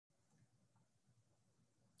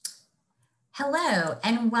Hello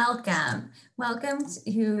and welcome. Welcome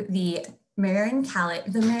to the Marin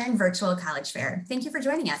Virtual College Fair. Thank you for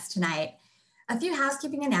joining us tonight. A few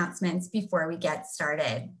housekeeping announcements before we get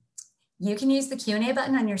started. You can use the Q&A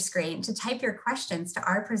button on your screen to type your questions to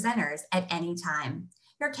our presenters at any time.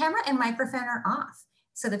 Your camera and microphone are off,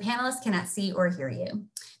 so the panelists cannot see or hear you.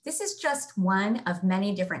 This is just one of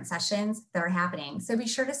many different sessions that are happening, so be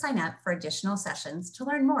sure to sign up for additional sessions to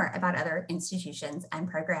learn more about other institutions and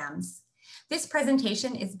programs. This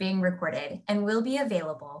presentation is being recorded and will be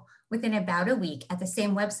available within about a week at the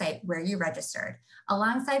same website where you registered,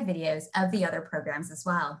 alongside videos of the other programs as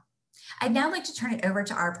well. I'd now like to turn it over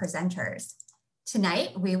to our presenters.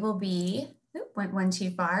 Tonight, we will be, went one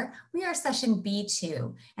too far. We are session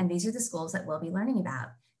B2, and these are the schools that we'll be learning about.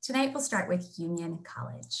 Tonight, we'll start with Union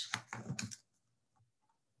College.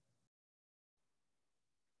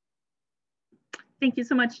 Thank you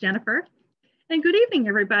so much, Jennifer. And good evening,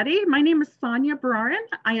 everybody. My name is Sonia Marin.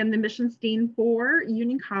 I am the Missions Dean for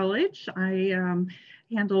Union College. I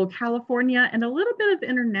handle California and a little bit of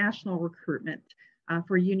international recruitment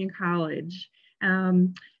for Union College. So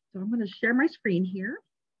I'm going to share my screen here.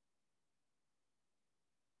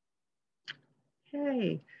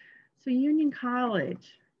 Okay, so Union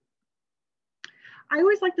College. I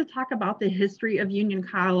always like to talk about the history of Union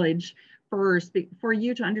College first for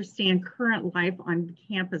you to understand current life on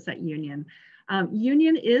campus at Union.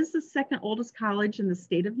 Union is the second oldest college in the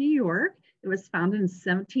state of New York. It was founded in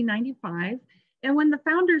 1795. And when the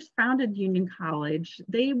founders founded Union College,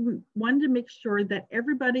 they wanted to make sure that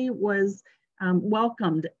everybody was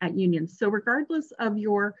welcomed at Union. So regardless of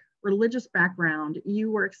your religious background,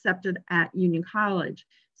 you were accepted at Union College.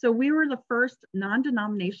 So we were the first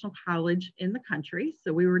non-denominational college in the country.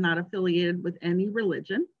 So we were not affiliated with any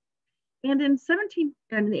religion. And in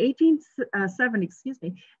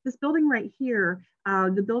 1870, this building right here,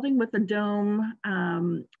 the building with the dome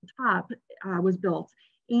top was built.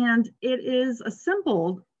 And it is a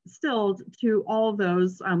symbol still to all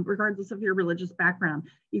those, regardless of your religious background.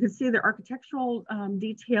 You can see the architectural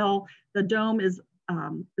detail. The dome is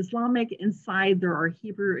Islamic. Inside, there are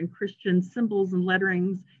Hebrew and Christian symbols and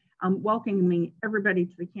letterings welcoming everybody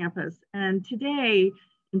to the campus. And today,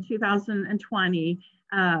 in 2020,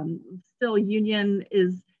 still Union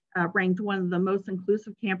is ranked one of the most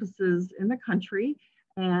inclusive campuses in the country.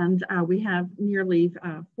 And we have nearly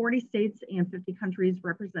 40 states and 50 countries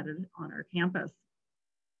represented on our campus.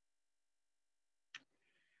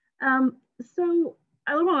 So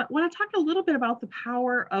I want to talk a little bit about the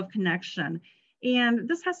power of connection. And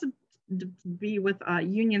this has to be with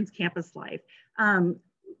Union's campus life.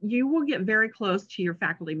 You will get very close to your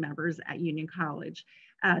faculty members at Union College.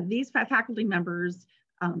 These faculty members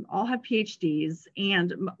all have PhDs,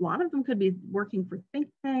 and a lot of them could be working for think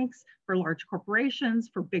tanks, for large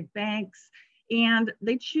corporations, for big banks, and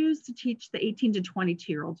they choose to teach the 18 to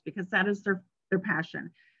 22-year-olds because that is their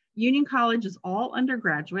passion. Union College is all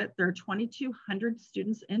undergraduate. There are 2,200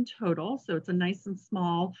 students in total, so it's a nice and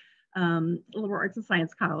small liberal arts and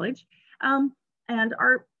science college. And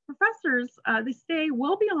our professors,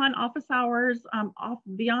 will be on office hours,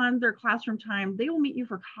 beyond their classroom time. They will meet you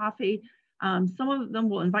for coffee. Some of them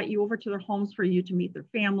will invite you over to their homes for you to meet their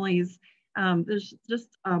families. There's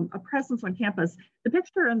just a presence on campus. The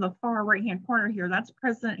picture in the far right-hand corner here, that's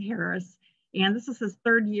President Harris. And this is his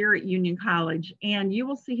third year at Union College. And you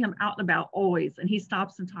will see him out and about always. And he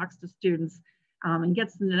stops and talks to students and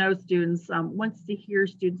gets to know students, wants to hear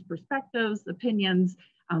students' perspectives, opinions.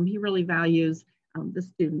 He really values the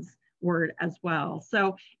students' word as well.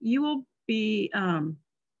 So you will be,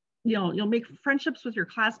 you'll make friendships with your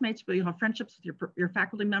classmates, but you'll have friendships with your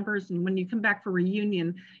faculty members. And when you come back for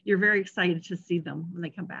reunion, you're very excited to see them when they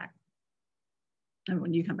come back and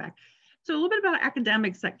when you come back. So a little bit about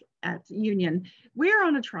academics at Union. We're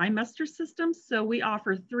on a trimester system, so we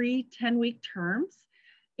offer 3 10-week terms,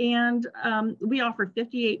 and we offer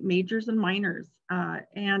 58 majors and minors,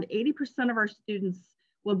 and 80% of our students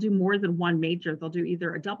will do more than one major. They'll do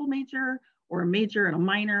either a double major or a major and a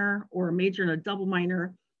minor or a major and a double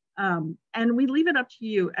minor. And we leave it up to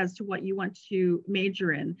you as to what you want to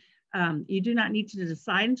major in. You do not need to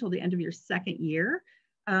decide until the end of your second year.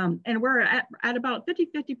 And we're at about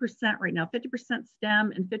 50% right now, 50%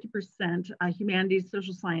 STEM and 50% humanities,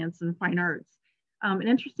 social science, and fine arts. An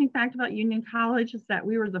interesting fact about Union College is that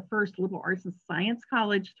we were the first liberal arts and science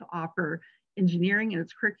college to offer engineering in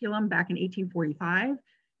its curriculum back in 1845.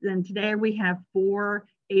 Then today we have 4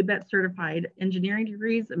 ABET certified engineering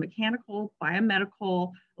degrees in mechanical,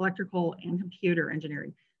 biomedical, electrical, and computer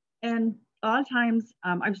engineering. And a lot of times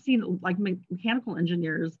I've seen like mechanical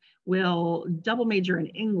engineers will double major in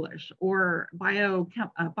English, or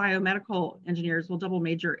biomedical engineers will double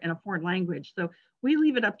major in a foreign language. So we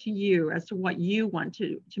leave it up to you as to what you want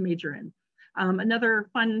to major in. Another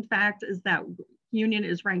fun fact is that Union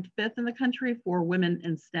is ranked 5th in the country for women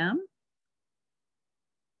in STEM.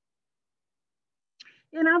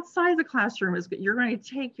 And outside the classroom, is you're going to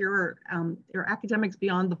take your academics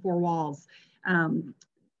beyond the 4 walls.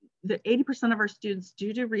 The 80% of our students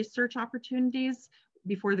do research opportunities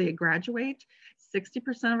before they graduate.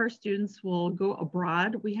 60% of our students will go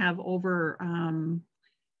abroad. We have over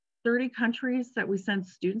 30 countries that we send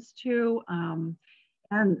students to.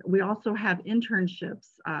 And we also have internships.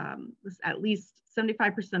 At least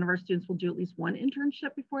 75% of our students will do at least one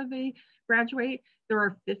internship before they graduate. There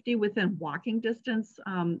are 50 within walking distance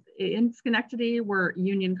in Schenectady, where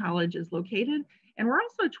Union College is located. And we're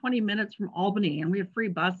also 20 minutes from Albany, and we have free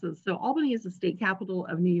buses. So Albany is the state capital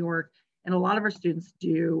of New York, and a lot of our students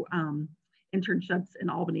do internships in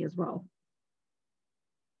Albany as well.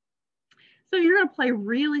 So you're going to play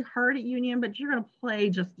really hard at Union, but you're going to play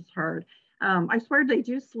just as hard. I swear they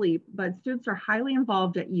do sleep, but students are highly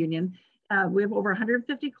involved at Union. We have over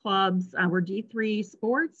 150 clubs. We're D3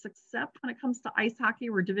 sports, except when it comes to ice hockey,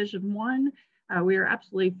 we're Division I. We are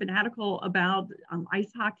absolutely fanatical about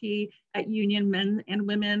ice hockey at Union, men and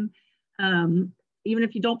women. Even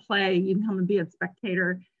if you don't play, you can come and be a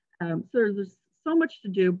spectator. So there's so much to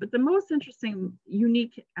do, but the most interesting,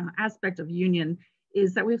 unique aspect of Union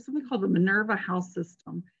is that we have something called the Minerva House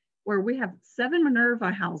System, where we have 7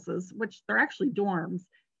 Minerva houses, which they're actually dorms.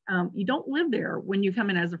 You don't live there when you come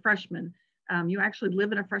in as a freshman. You actually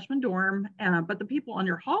live in a freshman dorm, but the people on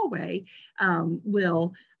your hallway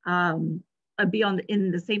will be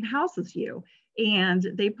in the same house as you. And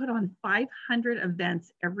they put on 500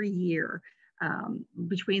 events every year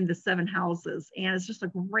between the 7 houses. And it's just a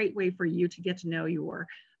great way for you to get to know your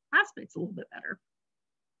classmates a little bit better.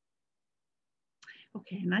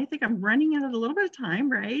 Okay, and I think I'm running out of a little bit of time,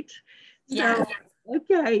 right? Yeah. So,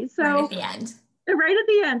 okay, so right at the end. Right at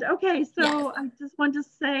the end. Okay, so yes. I just want to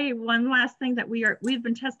say one last thing, that we've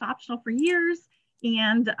been test optional for years,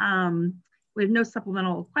 and we have no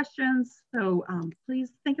supplemental questions. So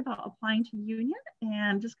please think about applying to Union,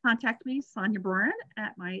 and just contact me, Sonia Marin,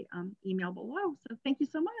 at my email below. So thank you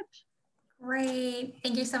so much. Great.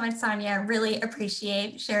 Thank you so much, Sonia. Really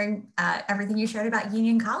appreciate sharing everything you shared about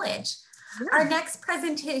Union College. Yeah. Our next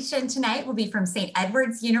presentation tonight will be from St.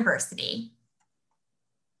 Edward's University.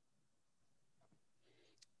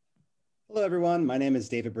 Hello, everyone. My name is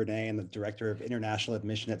David Bernay. I'm the Director of International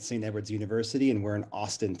Admission at St. Edward's University, and we're in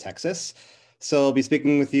Austin, Texas. So I'll be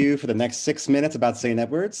speaking with you for the next 6 minutes about St.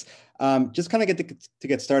 Edward's. Just kind of to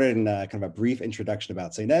get started in kind of a brief introduction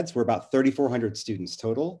about St. Ed's. We're about 3,400 students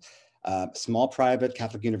total. Small private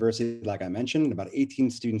Catholic university, like I mentioned, about 18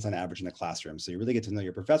 students on average in the classroom. So you really get to know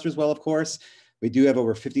your professors well, of course. We do have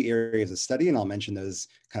over 50 areas of study, and I'll mention those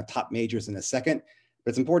kind of top majors in a second. But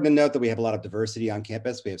it's important to note that we have a lot of diversity on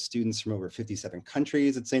campus. We have students from over 57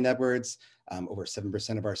 countries at St. Edward's. Over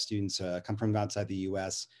 7% of our students come from outside the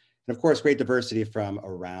US. And of course, great diversity from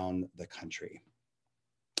around the country.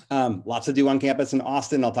 Lots to do on campus in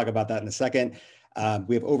Austin. I'll talk about that in a second.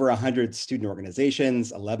 We have over 100 student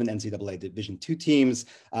organizations, 11 NCAA Division II teams.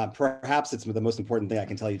 Perhaps it's the most important thing I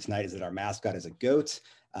can tell you tonight is that our mascot is a goat.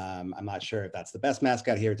 I'm not sure if that's the best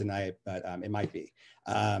mascot here tonight, but it might be.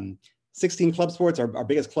 16 club sports. Our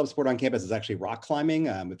biggest club sport on campus is actually rock climbing,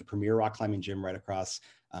 with the premier rock climbing gym right across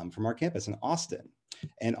from our campus in Austin.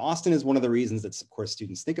 And Austin is one of the reasons that, of course,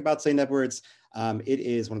 students think about St. Edward's. It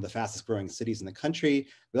is one of the fastest growing cities in the country.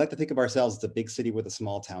 We like to think of ourselves as a big city with a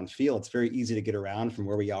small town feel. It's very easy to get around from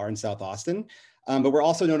where we are in South Austin. But we're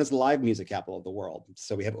also known as the live music capital of the world.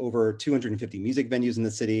 So we have over 250 music venues in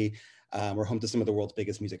the city. We're home to some of the world's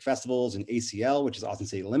biggest music festivals, and ACL, which is Austin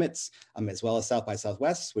City Limits, as well as South by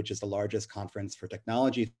Southwest, which is the largest conference for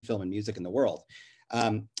technology, film, and music in the world.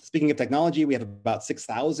 Speaking of technology, we have about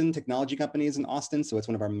 6,000 technology companies in Austin, so it's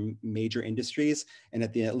one of our major industries. And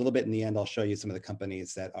a little bit in the end, I'll show you some of the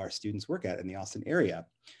companies that our students work at in the Austin area.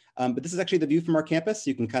 But this is actually the view from our campus.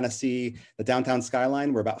 You can kind of see the downtown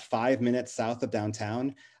skyline. We're about 5 minutes south of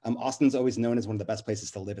downtown. Austin's always known as one of the best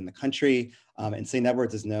places to live in the country. And St.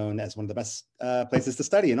 Edward's is known as one of the best places to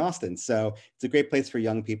study in Austin. So it's a great place for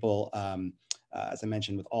young people, as I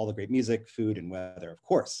mentioned, with all the great music, food, and weather, of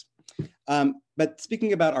course. But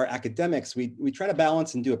speaking about our academics, we try to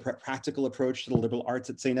balance and do a practical approach to the liberal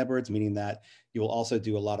arts at St. Edward's, meaning that you will also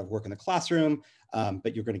do a lot of work in the classroom,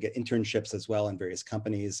 but you're going to get internships as well in various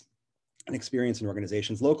companies and experience in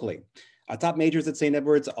organizations locally. Our top majors at St.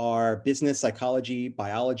 Edward's are business, psychology,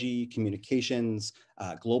 biology, communications,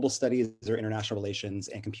 global studies or international relations,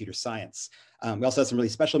 and computer science. We also have some really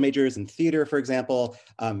special majors in theater, for example,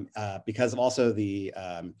 because of also the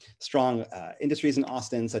strong industries in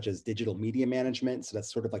Austin, such as digital media management. So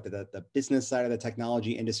that's sort of like the business side of the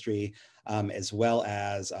technology industry, as well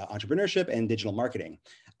as entrepreneurship and digital marketing.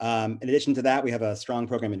 In addition to that, we have a strong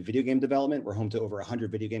program in video game development. We're home to over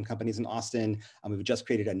 100 video game companies in Austin. We've just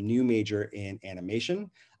created a new major in animation.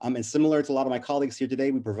 And similar to a lot of my colleagues here today,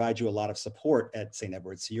 we provide you a lot of support at St.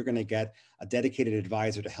 Edward's. So you're going to get a dedicated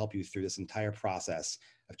advisor to help you through this entire process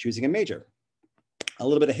of choosing a major. A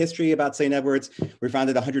little bit of history about St. Edward's. We were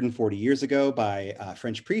founded 140 years ago by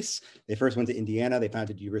French priests. They first went to Indiana. They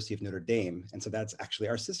founded the University of Notre Dame. And so that's actually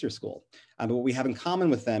our sister school. But what we have in common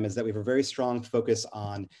with them is that we have a very strong focus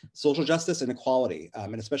on social justice and equality.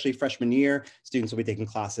 And especially freshman year, students will be taking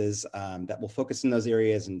classes that will focus in those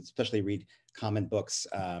areas and especially read common books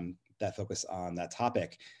that focus on that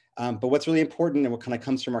topic. But what's really important and what kind of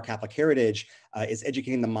comes from our Catholic heritage is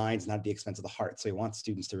educating the minds, not at the expense of the heart. So we want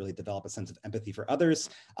students to really develop a sense of empathy for others.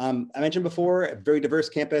 I mentioned before, a very diverse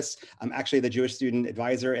campus. I'm actually the Jewish student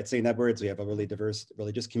advisor at St. Edward's. We have a really diverse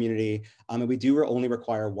religious community. And we do only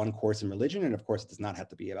require one course in religion. And of course, it does not have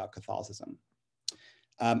to be about Catholicism.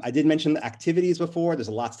 I did mention the activities before. There's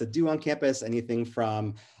lots to do on campus, anything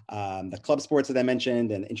from the club sports that I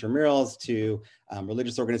mentioned and intramurals to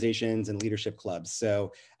religious organizations and leadership clubs.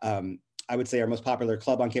 So I would say our most popular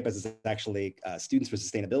club on campus is actually Students for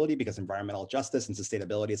Sustainability, because environmental justice and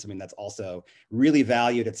sustainability is something that's also really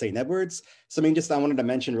valued at St. Edward's. Something just I wanted to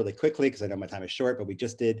mention really quickly, because I know my time is short, but we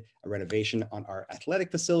just did a renovation on our athletic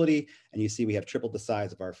facility. And you see we have tripled the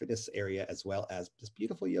size of our fitness area, as well as this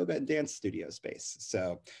beautiful yoga and dance studio space.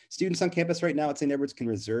 So students on campus right now at St. Edward's can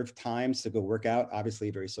reserve times to go work out,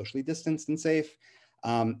 obviously very socially distanced and safe.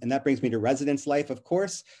 And that brings me to residence life, of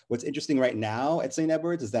course. What's interesting right now at St.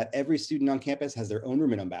 Edward's is that every student on campus has their own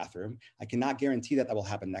room and own bathroom. I cannot guarantee that that will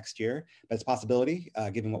happen next year, but it's a possibility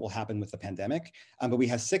given what will happen with the pandemic. But we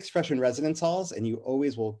have 6 freshman residence halls, and you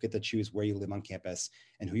always will get to choose where you live on campus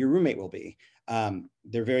and who your roommate will be.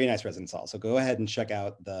 They're very nice residence halls. So go ahead and check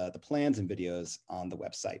out the plans and videos on the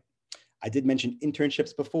website. I did mention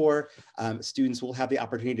internships before. Students will have the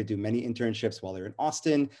opportunity to do many internships while they're in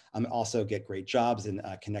Austin, also get great jobs and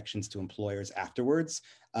connections to employers afterwards.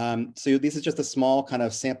 So this is just a small kind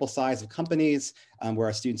of sample size of companies where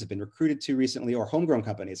our students have been recruited to recently, or homegrown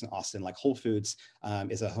companies in Austin, like Whole Foods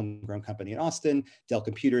is a homegrown company in Austin. Dell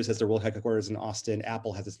Computers has their world headquarters in Austin.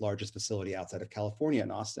 Apple has its largest facility outside of California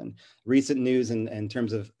in Austin. Recent news in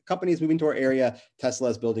terms of companies moving to our area, Tesla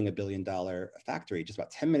is building a $1 billion factory just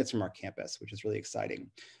about 10 minutes from our campus, which is really exciting.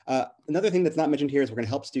 Another thing that's not mentioned here is we're going to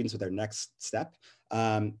help students with their next step.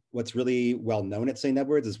 What's really well known at St.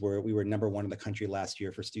 Edward's is we were #1 in the country last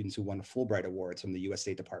year for students who won Fulbright Awards from the US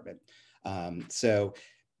State Department. So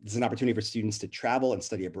this is an opportunity for students to travel and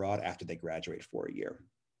study abroad after they graduate for a year.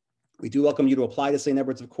 We do welcome you to apply to St.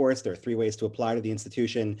 Edward's, of course. There are 3 ways to apply to the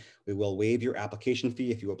institution. We will waive your application fee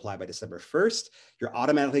if you apply by December 1st. You're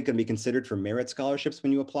automatically going to be considered for merit scholarships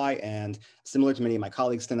when you apply. And similar to many of my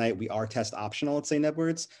colleagues tonight, we are test optional at St.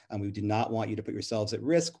 Edward's, and we do not want you to put yourselves at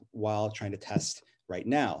risk while trying to test right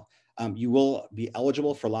now. You will be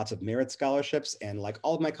eligible for lots of merit scholarships. And like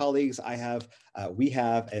all of my colleagues, we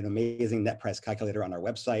have an amazing net price calculator on our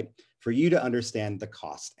website for you to understand the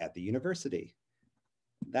cost at the university.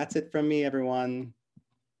 That's it from me, everyone.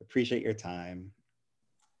 Appreciate your time.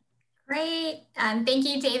 Great. Thank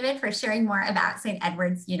you, David, for sharing more about St.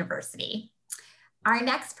 Edward's University. Our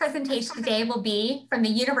next presentation today will be from the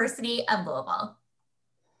University of Louisville.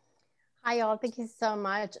 Hi, y'all. Thank you so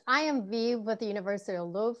much. I am V with the University of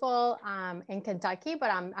Louisville in Kentucky,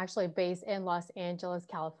 but I'm actually based in Los Angeles,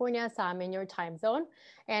 California. So I'm in your time zone.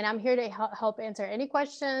 And I'm here to help answer any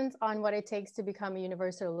questions on what it takes to become a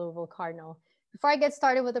University of Louisville Cardinal. Before I get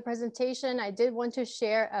started with the presentation, I did want to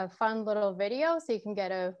share a fun little video so you can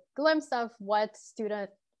get a glimpse of what student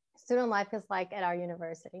life is like at our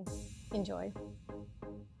university. Enjoy.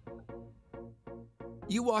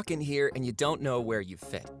 You walk in here and you don't know where you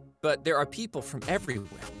fit. But there are people from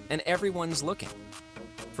everywhere, and everyone's looking.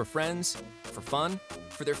 For friends, for fun,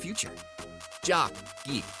 for their future. Jock,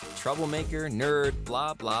 geek, troublemaker, nerd,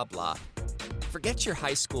 blah, blah, blah. Forget your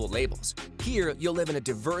high school labels. Here, you'll live in a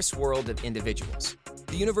diverse world of individuals.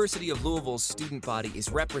 The University of Louisville's student body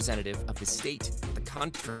is representative of the state, the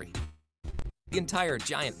country, the entire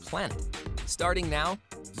giant planet. Starting now,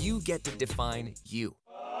 you get to define you.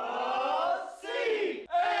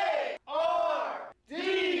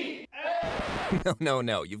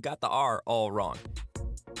 No, you've got the R all wrong.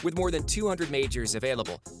 With more than 200 majors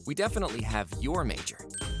available, we definitely have your major.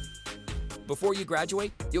 Before you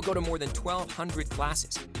graduate, you'll go to more than 1,200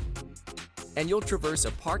 classes. And you'll traverse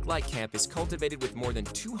a park-like campus cultivated with more than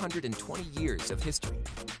 220 years of history.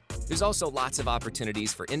 There's also lots of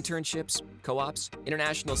opportunities for internships, co-ops,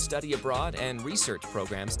 international study abroad, and research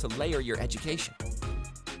programs to layer your education.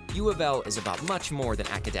 U of L is about much more than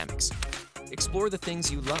academics. Explore the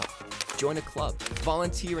things you love. Join a club,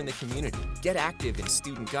 volunteer in the community, get active in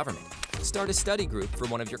student government, start a study group for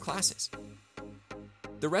one of your classes.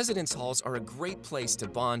 The residence halls are a great place to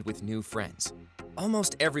bond with new friends.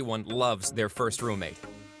 Almost everyone loves their first roommate.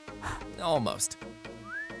 Almost.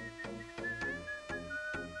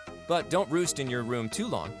 But don't roost in your room too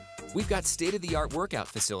long. We've got state-of-the-art workout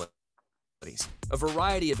facilities, a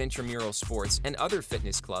variety of intramural sports, and other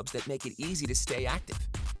fitness clubs that make it easy to stay active.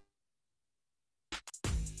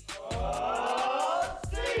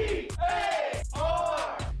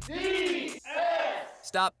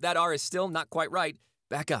 Stop, that R is still not quite right.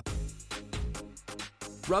 Back up.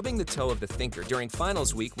 Rubbing the toe of the thinker during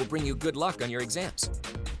finals week will bring you good luck on your exams.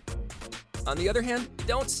 On the other hand,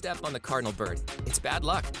 don't step on the cardinal bird. It's bad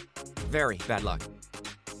luck. Very bad luck.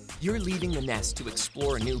 You're leaving the nest to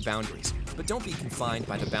explore new boundaries, but don't be confined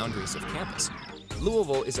by the boundaries of campus.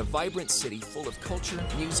 Louisville is a vibrant city full of culture,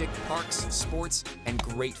 music, parks, sports, and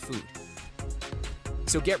great food.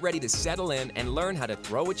 So get ready to settle in and learn how to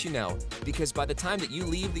throw what you know, because by the time that you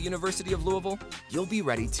leave the University of Louisville, you'll be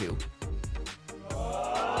ready to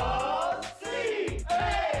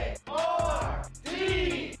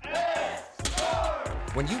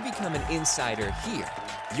When you become an insider here,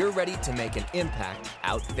 you're ready to make an impact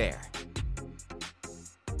out there.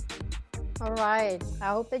 All right, I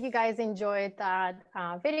hope that you guys enjoyed that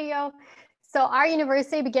video. So our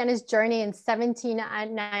university began its journey in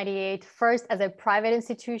 1798, first as a private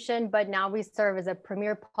institution, but now we serve as a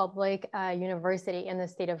premier public university in the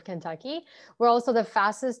state of Kentucky. We're also the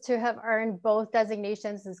fastest to have earned both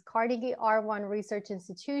designations as Carnegie R1 Research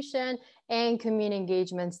Institution and Community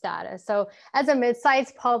Engagement status. So as a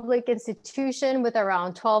mid-sized public institution with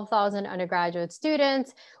around 12,000 undergraduate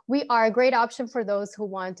students, we are a great option for those who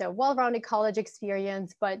want a well-rounded college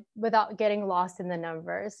experience, but without getting lost in the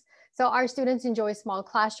numbers. So our students enjoy small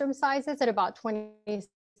classroom sizes at about 26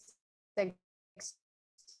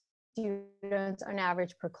 students on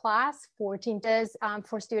average per class, 14 days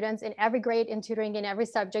for students in every grade and tutoring in every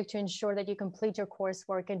subject to ensure that you complete your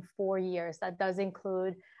coursework in 4 years. That does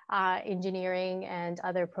include engineering and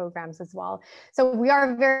other programs as well. So we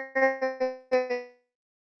are very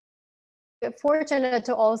fortunate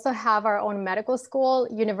to also have our own medical school,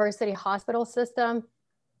 university hospital system,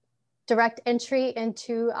 direct entry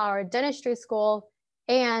into our dentistry school,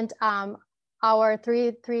 and our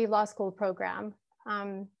three law school program.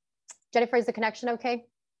 Jennifer, is the connection okay?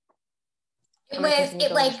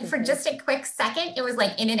 It like for just a quick second, it was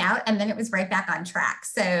like in and out, and then it was right back on track.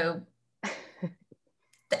 So I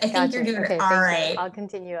think you're doing all right. I'll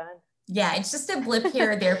continue on. Yeah, it's just a blip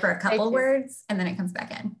here or there for a couple words, and then it comes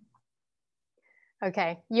back in.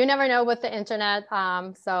 Okay, you never know with the internet,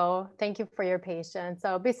 so thank you for your patience.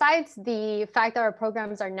 So besides the fact that our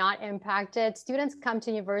programs are not impacted, students come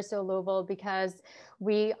to University of Louisville because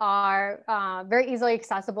we are very easily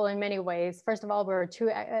accessible in many ways. First of all, we're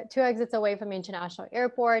two exits away from International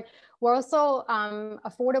Airport. We're also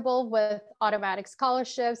affordable with automatic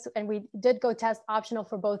scholarships, and we did go test optional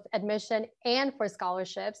for both admission and for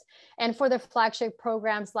scholarships. And for the flagship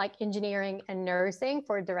programs like engineering and nursing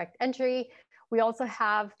for direct entry, we also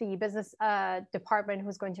have the business department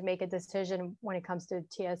who's going to make a decision when it comes to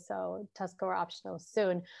TSO, test score optional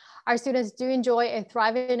soon. Our students do enjoy a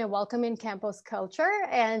thriving and welcoming campus culture,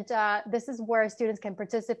 and this is where students can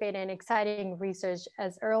participate in exciting research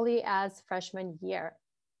as early as freshman year.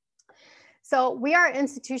 So we are an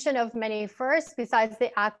institution of many firsts, besides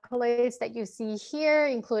the accolades that you see here,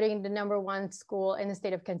 including the #1 school in the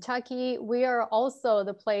state of Kentucky. We are also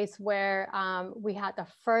the place where we had the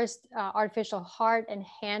first artificial heart and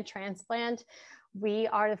hand transplant. We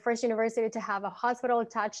are the first university to have a hospital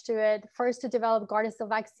attached to it, first to develop Gardasil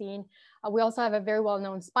vaccine. We also have a very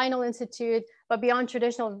well-known spinal institute, but beyond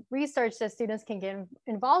traditional research that students can get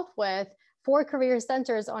involved with, 4 career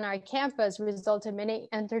centers on our campus result in many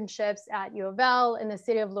internships at U of L, in the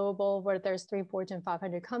city of Louisville, where there's 3 Fortune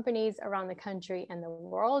 500 companies around the country and the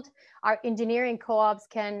world. Our engineering co-ops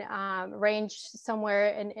can range somewhere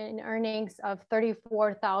in earnings of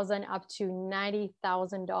 $34,000 up to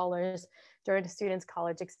 $90,000 during the student's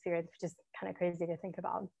college experience, which is kind of crazy to think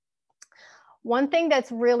about. One thing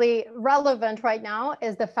that's really relevant right now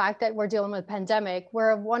is the fact that we're dealing with pandemic.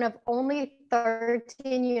 We're one of only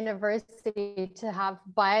 13 universities to have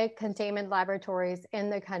biocontainment laboratories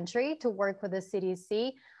in the country to work with the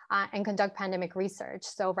CDC and conduct pandemic research.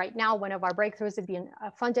 So right now, one of our breakthroughs is being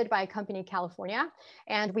funded by a company in California.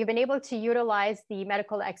 And we've been able to utilize the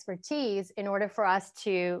medical expertise in order for us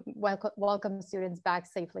to welcome students back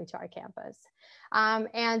safely to our campus.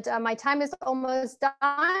 My time is almost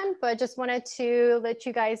done, but just wanted to let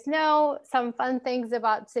you guys know some fun things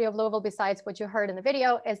about City of Louisville besides what you heard in the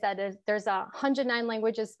video is that there's 109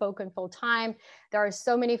 languages spoken full time. There are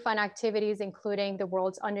so many fun activities, including the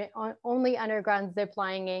world's only underground zip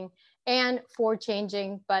lining and 4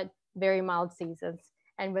 changing but very mild seasons.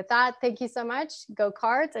 And with that, thank you so much. Go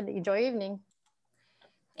Cards and enjoy your evening.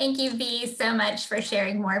 Thank you, V, so much for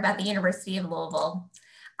sharing more about the University of Louisville.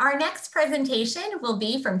 Our next presentation will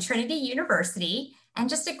be from Trinity University. And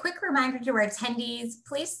just a quick reminder to our attendees,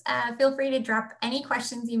 please feel free to drop any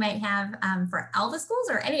questions you might have for all the schools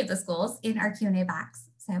or any of the schools in our Q&A box.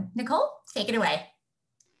 So Nicole, take it away.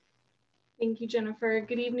 Thank you, Jennifer.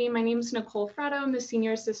 Good evening. My name is Nicole Fratto. I'm the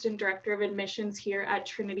Senior Assistant Director of Admissions here at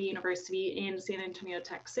Trinity University in San Antonio,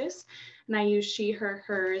 Texas. And I use she, her,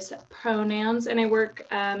 hers pronouns, and I work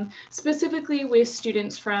specifically with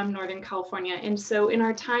students from Northern California. And so in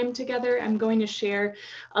our time together, I'm going to share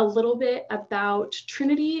a little bit about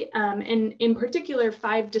Trinity, and in particular,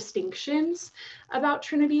 5 distinctions about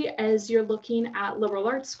Trinity as you're looking at liberal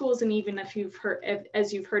arts schools. And even if you've heard,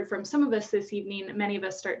 as you've heard from some of us this evening, many of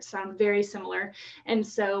us start to sound very similar. And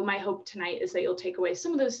so my hope tonight is that you'll take away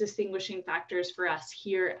some of those distinguishing factors for us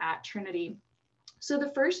here at Trinity. So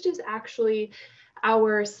the first is actually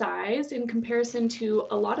our size in comparison to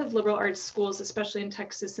a lot of liberal arts schools, especially in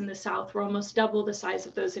Texas in the South. We're almost double the size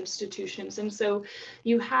of those institutions. And so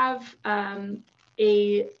you have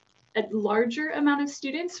a larger amount of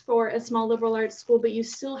students for a small liberal arts school, but you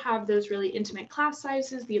still have those really intimate class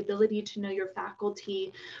sizes, the ability to know your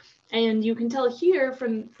faculty. And you can tell here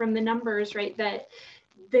from the numbers, right, that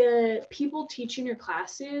the people teaching your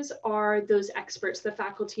classes are those experts, the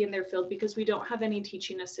faculty in their field, because we don't have any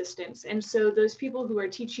teaching assistants. And so those people who are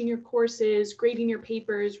teaching your courses, grading your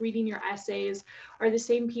papers, reading your essays are the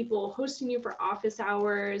same people hosting you for office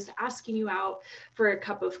hours, asking you out for a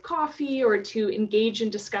cup of coffee or to engage in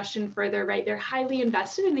discussion further, right? They're highly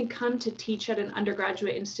invested and they come to teach at an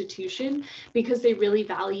undergraduate institution because they really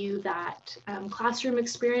value that classroom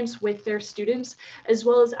experience with their students, as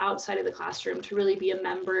well as outside of the classroom to really be a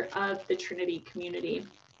member of the Trinity community.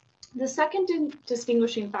 The second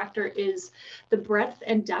distinguishing factor is the breadth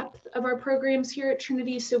and depth of our programs here at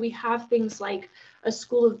Trinity. So we have things like a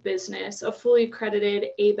School of Business, a fully accredited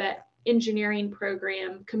ABET engineering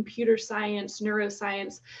program, computer science,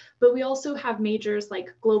 neuroscience, but we also have majors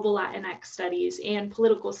like global Latinx studies and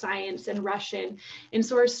political science and Russian. And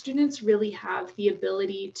so our students really have the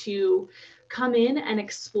ability to come in and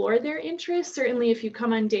explore their interests. Certainly if you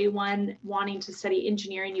come on day one wanting to study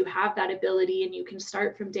engineering, you have that ability and you can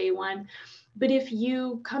start from day one. But if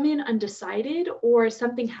you come in undecided or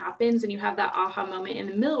something happens and you have that aha moment in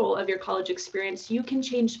the middle of your college experience, you can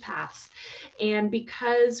change paths. And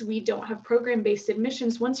because we don't have program-based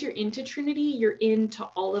admissions, once you're into Trinity, you're into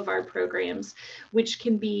all of our programs, which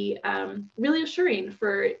can be really assuring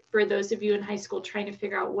for those of you in high school trying to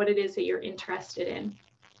figure out what it is that you're interested in.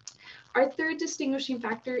 Our third distinguishing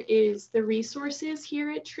factor is the resources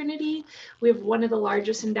here at Trinity. We have one of the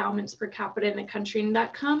largest endowments per capita in the country, and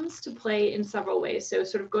that comes to play in several ways. So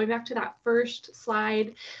sort of going back to that first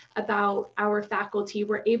slide about our faculty,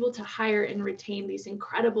 we're able to hire and retain these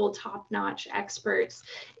incredible top-notch experts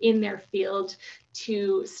in their field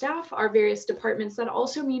to staff our various departments. That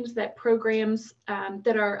also means that programs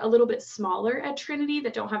that are a little bit smaller at Trinity,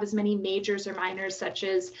 that don't have as many majors or minors, such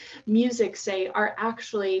as music, say, are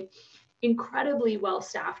actually incredibly well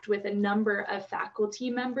staffed with a number of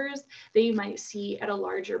faculty members that you might see at a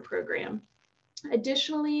larger program.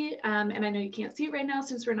 Additionally, and I know you can't see it right now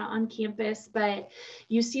since we're not on campus, but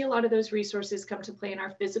you see a lot of those resources come to play in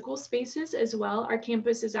our physical spaces as well. Our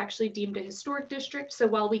campus is actually deemed a historic district. So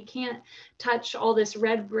while we can't touch all this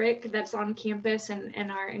red brick that's on campus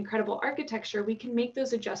and our incredible architecture, we can make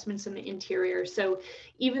those adjustments in the interior. So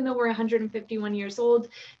even though we're 151 years old,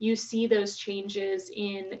 you see those changes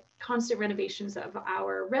in constant renovations of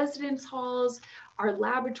our residence halls. Our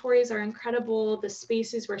laboratories are incredible. The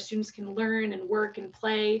spaces where students can learn and work and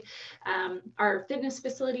play. Our fitness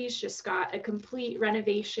facilities just got a complete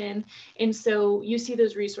renovation. And so you see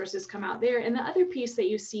those resources come out there. And the other piece that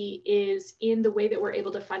you see is in the way that we're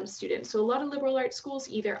able to fund students. So a lot of liberal arts schools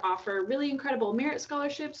either offer really incredible merit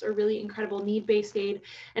scholarships or really incredible need-based aid.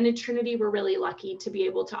 And at Trinity, we're really lucky to be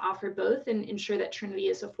able to offer both and ensure that Trinity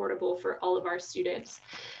is affordable for all of our students.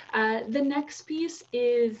 The next piece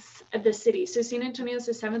is the city. So San Antonio is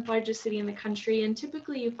the 7th largest city in the country, and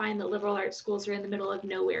typically you find that liberal arts schools are in the middle of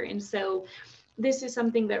nowhere. And so this is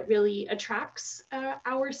something that really attracts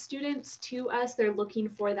our students to us. They're looking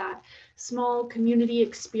for that small community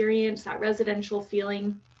experience, that residential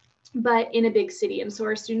feeling, but in a big city. And so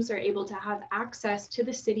our students are able to have access to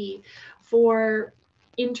the city for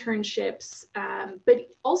internships, but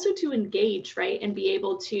also to engage, right, and be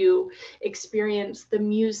able to experience the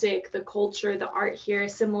music, the culture, the art here,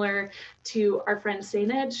 similar to our friend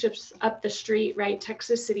St. Ed's just up the street, right?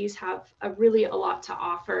 Texas cities have really a lot to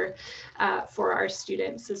offer for our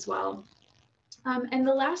students as well. And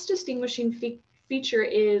the last distinguishing feature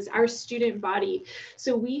is our student body.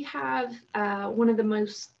 So we have we're one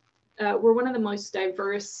of the most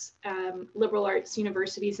diverse liberal arts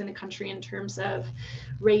universities in the country in terms of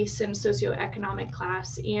race and socioeconomic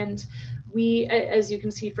class. And we, as you can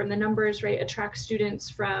see from the numbers, right, attract students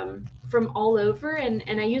from all over. And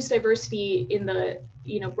I use diversity in the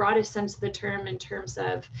broadest sense of the term in terms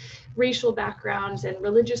of racial backgrounds and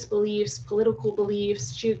religious beliefs, political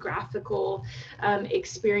beliefs, geographical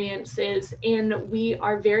experiences. And we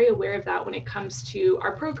are very aware of that when it comes to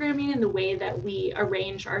our programming and the way that we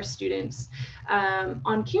arrange our students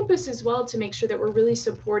on campus as well, to make sure that we're really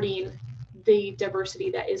supporting the diversity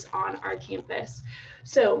that is on our campus.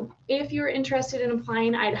 So if you're interested in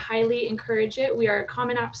applying, I'd highly encourage it. We are a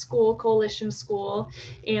Common App School, Coalition School,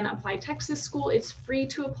 and Applied Texas School. It's free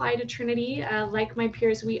to apply to Trinity. Like my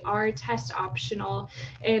peers, we are test optional,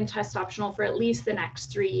 and test optional for at least the next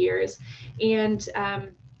 3 years. And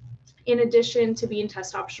in addition to being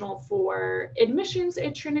test optional for admissions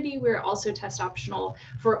at Trinity, we're also test optional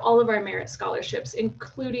for all of our merit scholarships,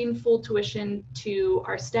 including full tuition to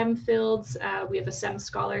our STEM fields. We have a STEM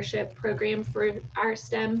scholarship program for our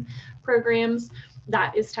STEM programs.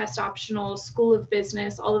 That is test optional, School of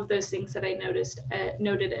Business, all of those things that I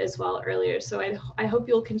noted as well earlier. So I hope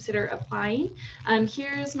you'll consider applying.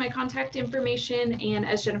 Here's my contact information. And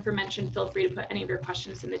as Jennifer mentioned, feel free to put any of your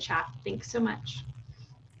questions in the chat. Thanks so much.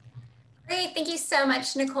 Great, thank you so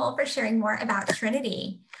much, Nicole, for sharing more about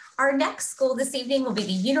Trinity. Our next school this evening will be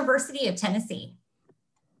the University of Tennessee.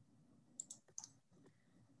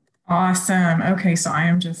 Awesome. Okay, so I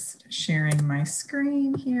am just sharing my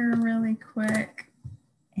screen here really quick.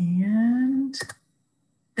 And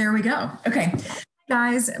there we go. Okay.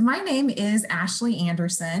 Guys, my name is Ashley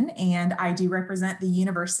Anderson, and I do represent the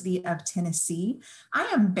University of Tennessee. I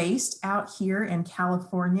am based out here in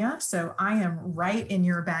California, so I am right in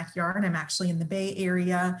your backyard. I'm actually in the Bay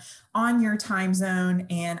Area on your time zone,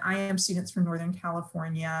 and I am students from Northern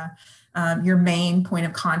California, your main point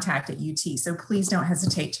of contact at UT. So please don't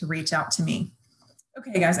hesitate to reach out to me.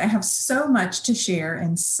 Okay, guys, I have so much to share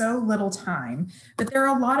and so little time, but there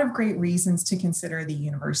are a lot of great reasons to consider the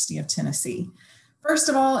University of Tennessee. First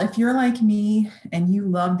of all, if you're like me and you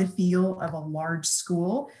love the feel of a large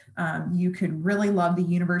school, you could really love the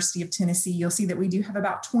University of Tennessee. You'll see that we do have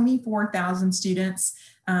about 24,000 students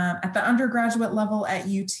at the undergraduate level at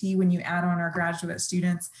UT. When you add on our graduate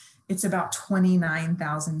students, it's about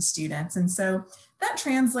 29,000 students. And so that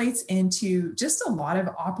translates into just a lot of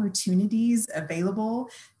opportunities available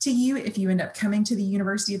to you. If you end up coming to the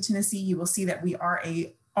University of Tennessee, you will see that we are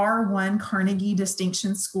a R1 Carnegie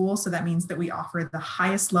Distinction School. So that means that we offer the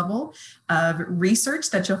highest level of research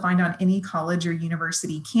that you'll find on any college or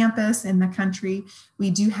university campus in the country. We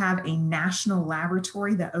do have a national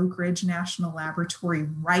laboratory, the Oak Ridge National Laboratory,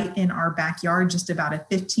 right in our backyard, just about a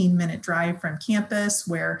 15-minute drive from campus,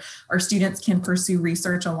 where our students can pursue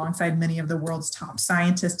research alongside many of the world's top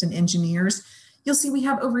scientists and engineers. You'll see we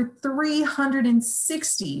have over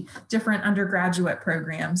 360 different undergraduate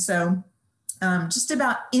programs. So just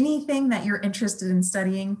about anything that you're interested in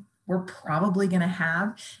studying, we're probably going to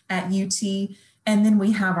have at UT. And then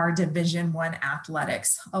we have our Division I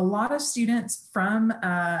athletics. A lot of students from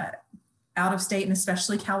out of state, and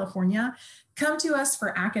especially California, come to us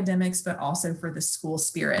for academics, but also for the school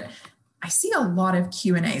spirit. I see a lot of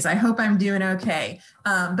Q&As. I hope I'm doing okay.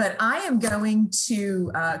 But I am going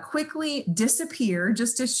to quickly disappear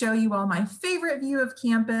just to show you all my favorite view of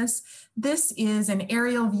campus. This is an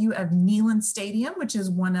aerial view of Neyland Stadium, which is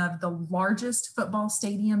one of the largest football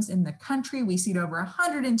stadiums in the country. We seat over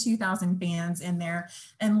 102,000 fans in there.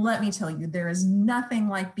 And let me tell you, there is nothing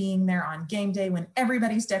like being there on game day when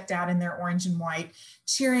everybody's decked out in their orange and white,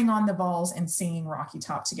 cheering on the Vols and singing Rocky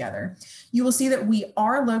Top together. You will see that we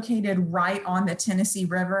are located right on the Tennessee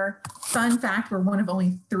River. Fun fact, we're one of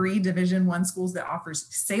only 3 Division I schools that offers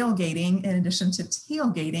sailgating in addition to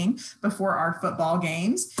tailgating before our football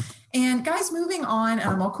games. And guys, moving on,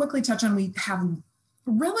 I'll quickly touch on, we have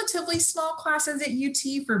relatively small classes at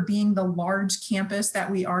UT for being the large campus that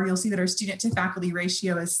we are. You'll see that our student to faculty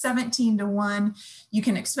ratio is 17:1. You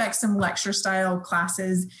can expect some lecture style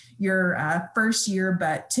classes your first year,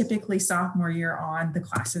 but typically sophomore year on, the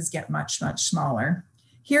classes get much, much smaller.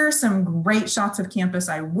 Here are some great shots of campus.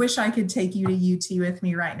 I wish I could take you to UT with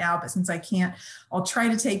me right now, but since I can't, I'll try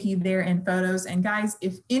to take you there in photos. And guys,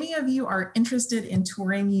 if any of you are interested in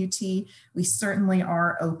touring UT, we certainly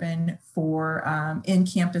are open for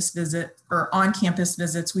in-campus visit or on-campus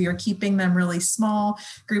visits. We are keeping them really small,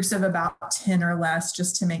 groups of about 10 or less,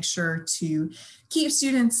 just to make sure to keep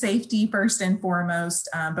student safety first and foremost,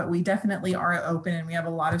 but we definitely are open, and we have a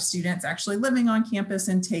lot of students actually living on campus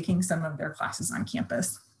and taking some of their classes on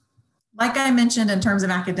campus. Like I mentioned, in terms of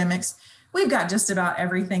academics, we've got just about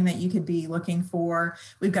everything that you could be looking for.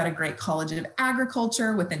 We've got a great College of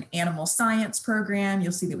Agriculture with an animal science program.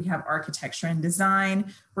 You'll see that we have architecture and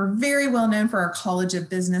design. We're very well known for our College of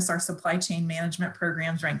Business. Our supply chain management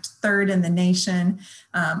programs ranked 3rd in the nation.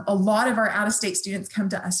 A lot of our out-of-state students come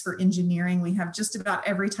to us for engineering. We have just about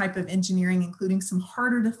every type of engineering, including some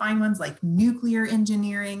harder to find ones like nuclear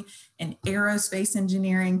engineering and aerospace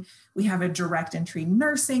engineering. We have a direct entry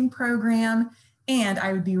nursing program. And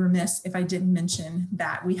I would be remiss if I didn't mention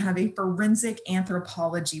that we have a forensic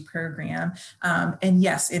anthropology program. And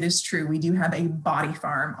yes, it is true. We do have a body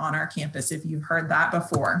farm on our campus, if you've heard that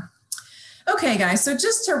before. Okay, guys, so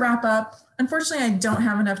just to wrap up, unfortunately, I don't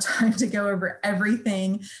have enough time to go over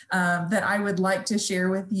everything that I would like to share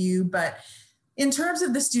with you, but in terms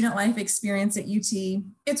of the student life experience at UT,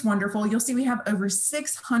 it's wonderful. You'll see we have over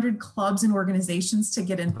 600 clubs and organizations to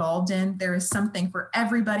get involved in. There is something for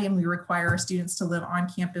everybody, and we require our students to live on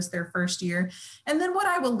campus their first year. And then what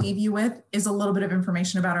I will leave you with is a little bit of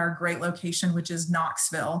information about our great location, which is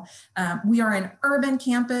Knoxville. We are an urban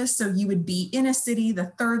campus, so you would be in a city,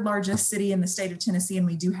 the 3rd largest city in the state of Tennessee, and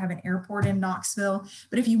we do have an airport in Knoxville.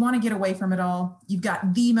 But if you want to get away from it all, you've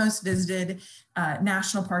got the most visited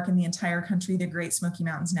national park in the entire country, the Great Smoky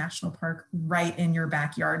Mountains National Park, right in your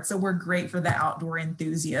backyard. So we're great for the outdoor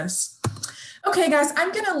enthusiasts. Okay, guys,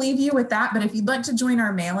 I'm going to leave you with that, but if you'd like to join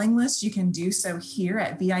our mailing list, you can do so here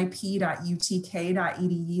at vip.utk.edu.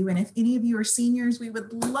 And if any of you are seniors, we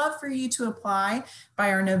would love for you to apply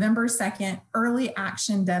by our November 2nd early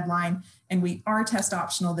action deadline. And we are test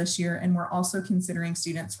optional this year, and we're also considering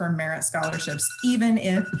students for merit scholarships, even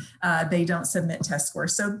if they don't submit test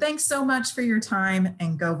scores. So thanks so much for your time,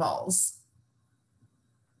 and go Vols.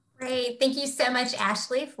 Great. Thank you so much,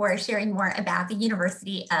 Ashley, for sharing more about the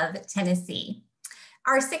University of Tennessee.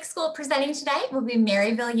 Our 6th school presenting today will be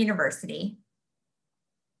Maryville University.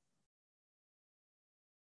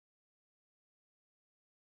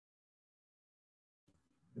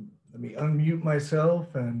 Let me unmute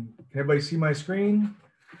myself, and can everybody see my screen?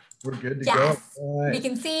 We're good to go. Right. We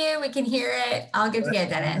can see you, we can hear it. All good to go,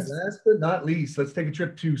 Dennis. Last but not least, let's take a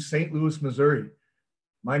trip to St. Louis, Missouri.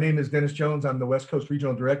 My name is Dennis Jones. I'm the West Coast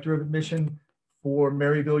Regional Director of Admission for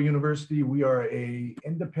Maryville University. We are an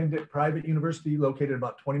independent private university located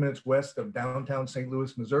about 20 minutes west of downtown St.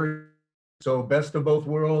 Louis, Missouri. So best of both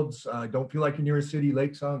worlds. Don't feel like you're near a city,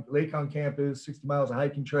 lake on campus, 60 miles of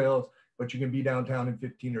hiking trails, but you can be downtown in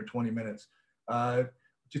 15 or 20 minutes.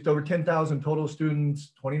 Just over 10,000 total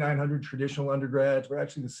students, 2,900 traditional undergrads. We're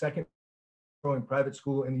actually the 2nd growing private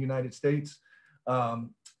school in the United States.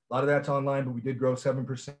 A lot of that's online, but we did grow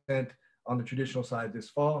 7% on the traditional side this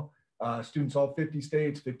fall. Students all 50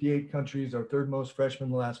 states, 58 countries. Our 3rd most freshmen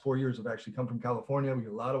in the last 4 years have actually come from California. We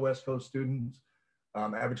get a lot of West Coast students.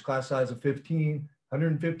 Average class size of 15,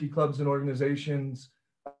 150 clubs and organizations,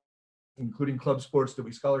 including club sports that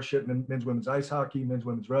we scholarship, men's, women's ice hockey, men's,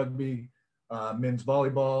 women's rugby, men's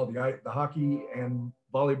volleyball, the hockey and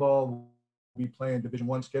volleyball will be playing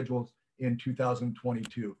Division I schedules in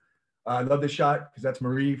 2022. I love this shot because that's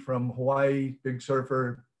Marie from Hawaii, big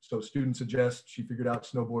surfer. So students suggest she figured out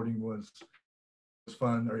snowboarding was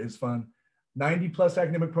fun or is fun. 90+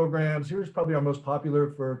 academic programs. Here's probably our most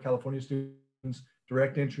popular for California students: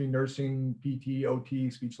 direct entry, nursing, PT, OT,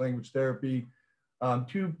 speech language therapy.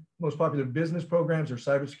 2 most popular business programs are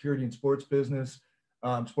cybersecurity and sports business.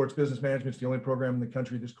 Sports business management is the only program in the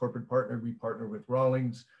country that's corporate partnered. We partner with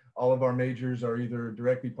Rawlings. All of our majors are either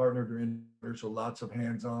directly partnered or in, so lots of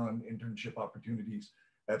hands-on internship opportunities,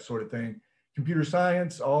 that sort of thing. Computer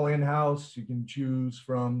science, all in-house. You can choose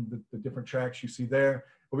from the different tracks you see there.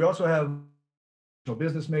 But we also have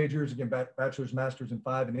business majors, again, bachelor's, master's, and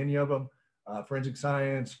 5 in any of them. Forensic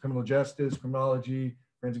science, criminal justice, criminology,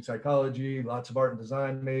 forensic psychology, lots of art and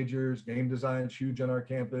design majors, game design is huge on our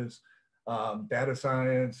campus, data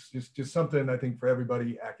science, just something I think for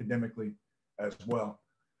everybody academically as well.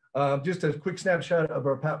 Just a quick snapshot of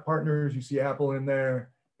our partners. You see Apple in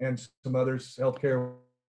there and some others. Healthcare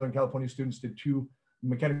and California students did 2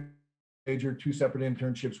 mechanical major, 2 separate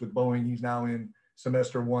internships with Boeing. He's now in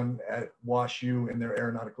semester 1 at WashU in their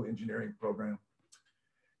aeronautical engineering program.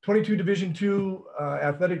 22 Division II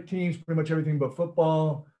athletic teams, pretty much everything but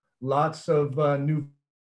football. Lots of new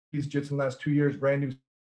just in the last 2 years, brand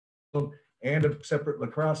new, and a separate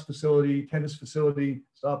lacrosse facility, tennis facility,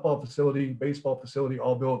 softball facility, baseball facility,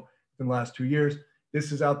 all built in the last 2 years.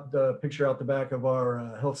 This is out the picture out the back of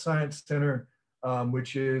our health science center,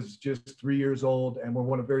 which is just 3 years old, and we're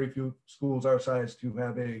one of very few schools our size to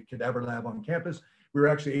have a cadaver lab on campus. We were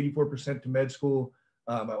actually 84% to med school,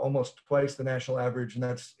 almost twice the national average, and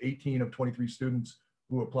that's 18 of 23 students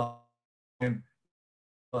who apply, and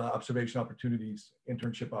observation opportunities,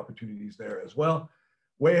 internship opportunities there as well.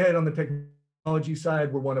 Way ahead on the technology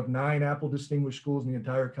side, we're one of 9 Apple distinguished schools in the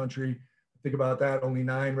entire country. Think about that, only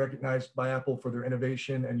 9 recognized by Apple for their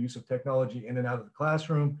innovation and use of technology in and out of the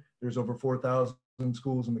classroom. There's over 4,000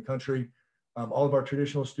 schools in the country. All of our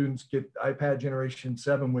traditional students get iPad Generation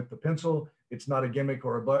 7 with the pencil. It's not a gimmick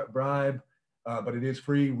or a bribe, but it is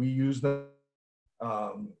free. We use them.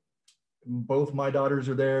 Both my daughters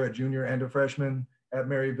are there, a junior and a freshman at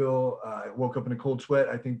Maryville. I woke up in a cold sweat.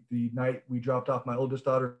 I think the night we dropped off my oldest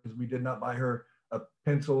daughter, because we did not buy her a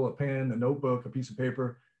pencil, a pen, a notebook, a piece of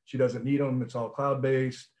paper. She doesn't need them. It's all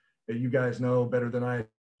cloud-based. You guys know better than I.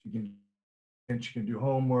 She can do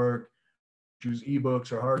homework, choose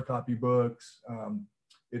ebooks or hard copy books.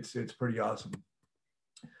 It's pretty awesome.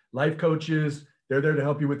 Life coaches, they're there to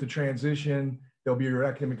help you with the transition. They'll be your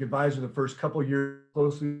academic advisor the first couple years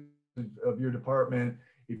closely of your department.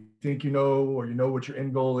 If you think you know, or you know what your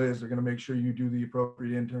end goal is, they're going to make sure you do the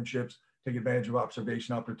appropriate internships, take advantage of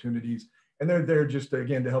observation opportunities. And they're there just,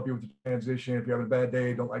 again, to help you with the transition. If you're having a bad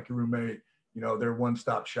day, don't like your roommate, you know, they're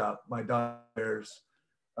one-stop shop. My daughters,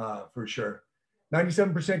 for sure.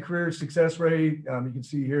 97% career success rate. You can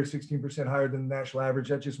see here, 16% higher than the national average.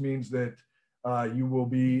 That just means that you will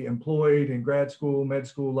be employed in grad school, med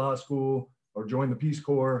school, law school, or join the Peace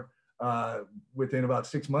Corps within about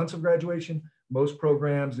 6 months of graduation. Most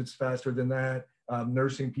programs, it's faster than that.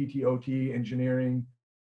 Nursing, PT, OT, engineering,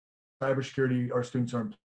 cybersecurity, our students are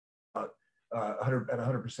at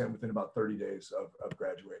 100% within about 30 days of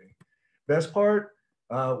graduating. Best part,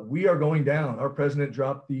 we are going down. Our president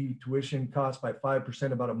dropped the tuition cost by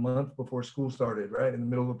 5% about a month before school started, right? In the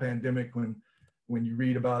middle of a pandemic, when you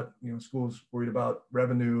read about, you know, schools worried about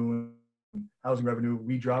revenue, housing revenue,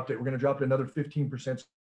 we dropped it. We're going to drop it another 15%,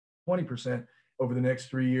 20% over the next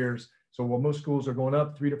 3 years. So while most schools are going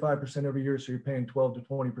up 3 to 5% every year, so you're paying 12 to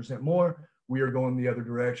 20% more, we are going the other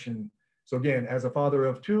direction. So again, as a father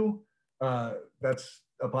of 2, that's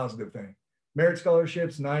a positive thing. Merit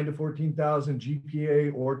scholarships, 9,000 to 14,000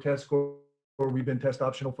 GPA or test score. We've been test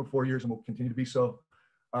optional for 4 years and will continue to be so.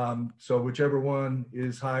 So whichever one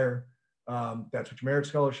is higher, that's what your merit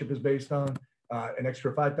scholarship is based on. An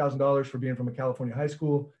extra $5,000 for being from a California high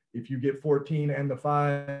school. If you get 14 and the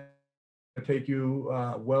 5, it'll take you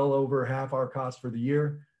well over half our cost for the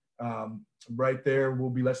year. Right there will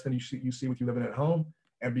be less than you see with you living at home.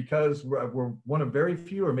 And because we're one of very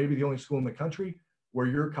few, or maybe the only school in the country, where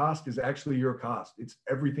your cost is actually your cost. It's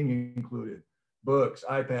everything included. Books,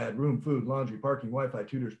 iPad, room, food, laundry, parking, Wi-Fi,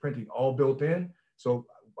 tutors, printing, all built in. So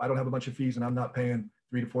I don't have a bunch of fees and I'm not paying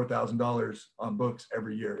 $3,000 to $4,000 on books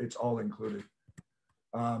every year. It's all included.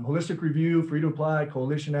 Holistic review, free to apply,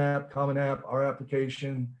 Coalition app, Common App, our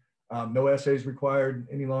application. No essays required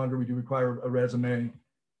any longer. We do require a resume.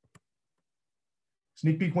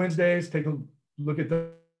 Sneak Peek Wednesdays, take a look at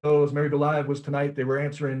those. Maryville Live was tonight. They were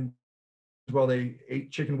answering while they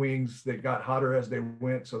ate chicken wings that got hotter as they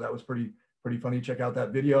went. So that was pretty funny. Check out that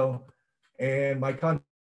video. And my contact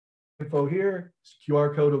info here,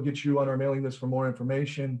 QR code will get you on our mailing list for more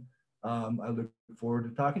information. I look forward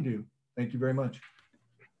to talking to you. Thank you very much.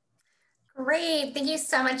 Great. Thank you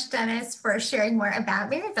so much, Dennis, for sharing more about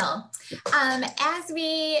Maryville. As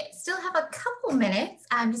we still have a couple minutes,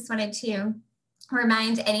 I just wanted to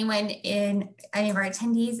Remind anyone in any of our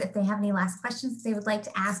attendees, if they have any last questions they would like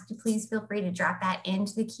to ask, to please feel free to drop that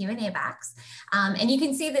into the Q&A box. And you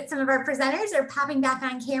can see that some of our presenters are popping back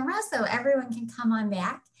on camera, so everyone can come on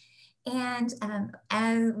back. And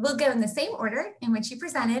we'll go in the same order in which you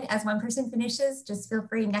presented. As one person finishes, just feel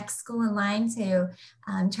free next school in line to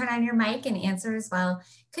turn on your mic and answer as well.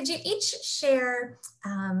 Could you each share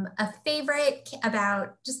a favorite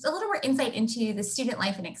about just a little more insight into the student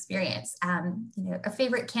life and experience? You know, a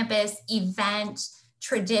favorite campus event,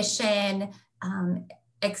 tradition,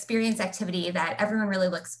 experience, activity that everyone really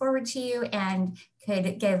looks forward to, and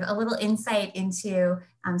could give a little insight into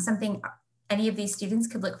something any of these students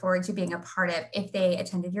could look forward to being a part of if they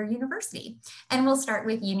attended your university. And we'll start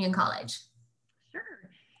with Union College. Sure.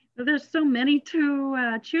 Well, there's so many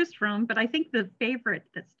to choose from, but I think the favorite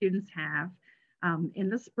that students have in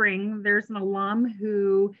the spring, there's an alum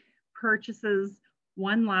who purchases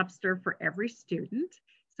one lobster for every student.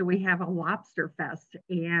 So we have a lobster fest,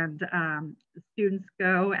 and the students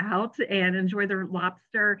go out and enjoy their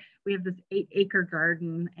lobster. We have this 8-acre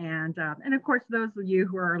garden, and of course, those of you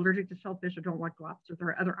who are allergic to shellfish or don't like lobsters, there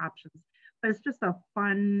are other options. But it's just a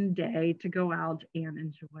fun day to go out and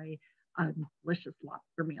enjoy a delicious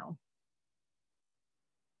lobster meal.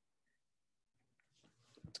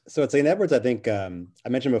 So at St. Edward's, I think I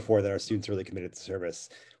mentioned before that our students are really committed to service.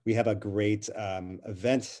 We have a great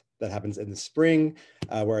event that happens in the spring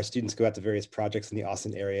where our students go out to various projects in the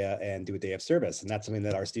Austin area and do a day of service. And that's something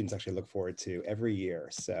that our students actually look forward to every year.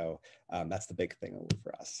 So that's the big thing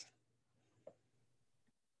for us.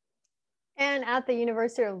 And at the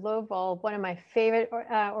University of Louisville, one of my favorite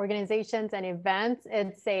organizations and events,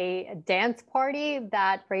 it's a dance party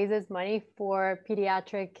that raises money for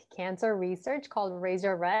pediatric cancer research called Raise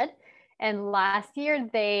Your Red. And last year,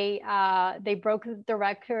 they broke the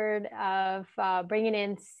record of bringing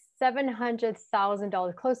in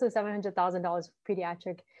 $700,000, close to $700,000 for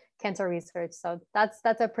pediatric cancer research. So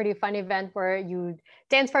that's a pretty fun event where you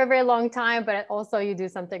dance for a very long time, but also you do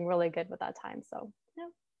something really good with that time. So yeah.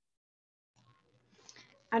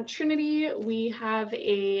 At Trinity, we have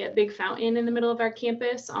a big fountain in the middle of our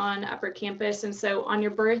campus on upper campus. And so on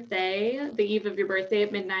your birthday, the eve of your birthday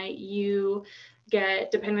at midnight, you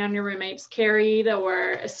get, depending on your roommates, carried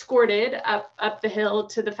or escorted up the hill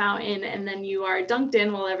to the fountain, and then you are dunked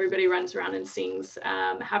in while everybody runs around and sings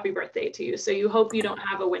happy birthday to you. So you hope you don't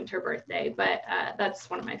have a winter birthday, but that's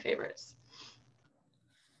one of my favorites.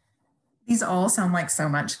 These all sound like so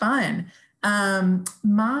much fun.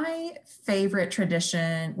 My favorite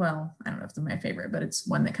tradition, well, I don't know if it's my favorite, but it's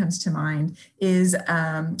one that comes to mind, is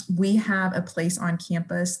we have a place on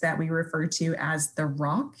campus that we refer to as the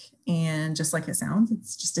Rock. And just like it sounds,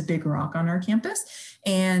 it's just a big rock on our campus.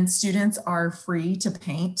 And students are free to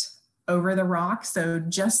paint over the rock. So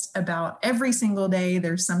just about every single day,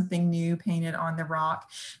 there's something new painted on the rock.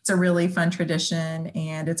 It's a really fun tradition.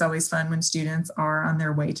 And it's always fun when students are on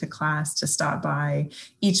their way to class to stop by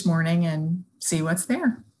each morning and see what's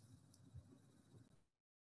there.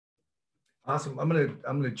 Awesome. I'm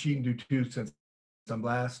gonna cheat and do two since I'm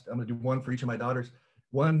last. I'm gonna do one for each of my daughters.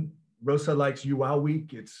 One, Rosa likes UWOW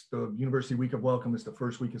Week. It's the University Week of Welcome. It's the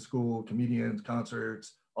first week of school, comedians,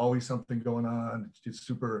 concerts, always something going on. It's just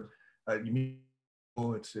super, you meet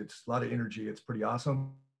people, it's a lot of energy. It's pretty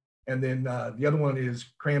awesome. And then the other one is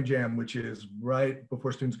Cram Jam, which is right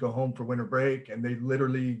before students go home for winter break, and they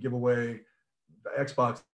literally give away the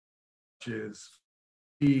Xbox,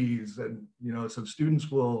 keys, and so students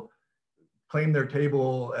will claim their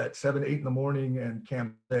table at 7, 8 in the morning and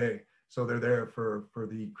camp day. So they're there for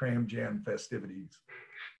the Cram Jam festivities.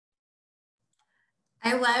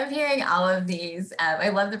 I love hearing all of these. I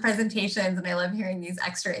love the presentations, and I love hearing these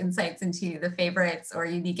extra insights into the favorites or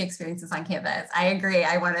unique experiences on campus. I agree.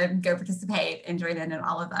 I want to go participate and join in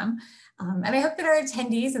all of them. And I hope that our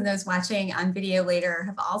attendees and those watching on video later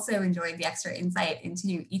have also enjoyed the extra insight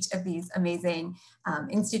into each of these amazing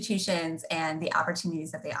institutions and the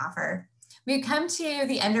opportunities that they offer. We've come to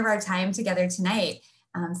the end of our time together tonight.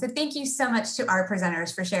 So thank you so much to our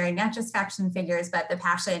presenters for sharing not just facts and figures, but the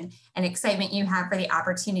passion and excitement you have for the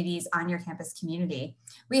opportunities on your campus community.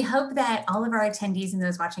 We hope that all of our attendees and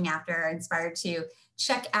those watching after are inspired to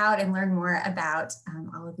check out and learn more about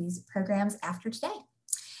all of these programs after today.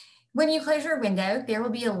 When you close your window, there will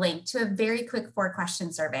be a link to a very quick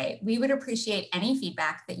 4-question survey. We would appreciate any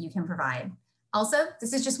feedback that you can provide. Also,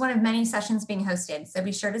 this is just one of many sessions being hosted, so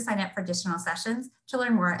be sure to sign up for additional sessions to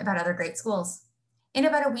learn more about other great schools. In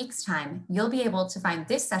about a week's time, you'll be able to find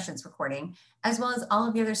this session's recording, as well as all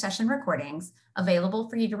of the other session recordings available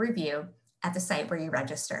for you to review at the site where you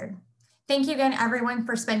registered. Thank you again, everyone,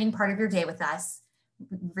 for spending part of your day with us.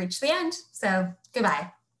 we've reached the end. So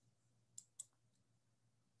goodbye.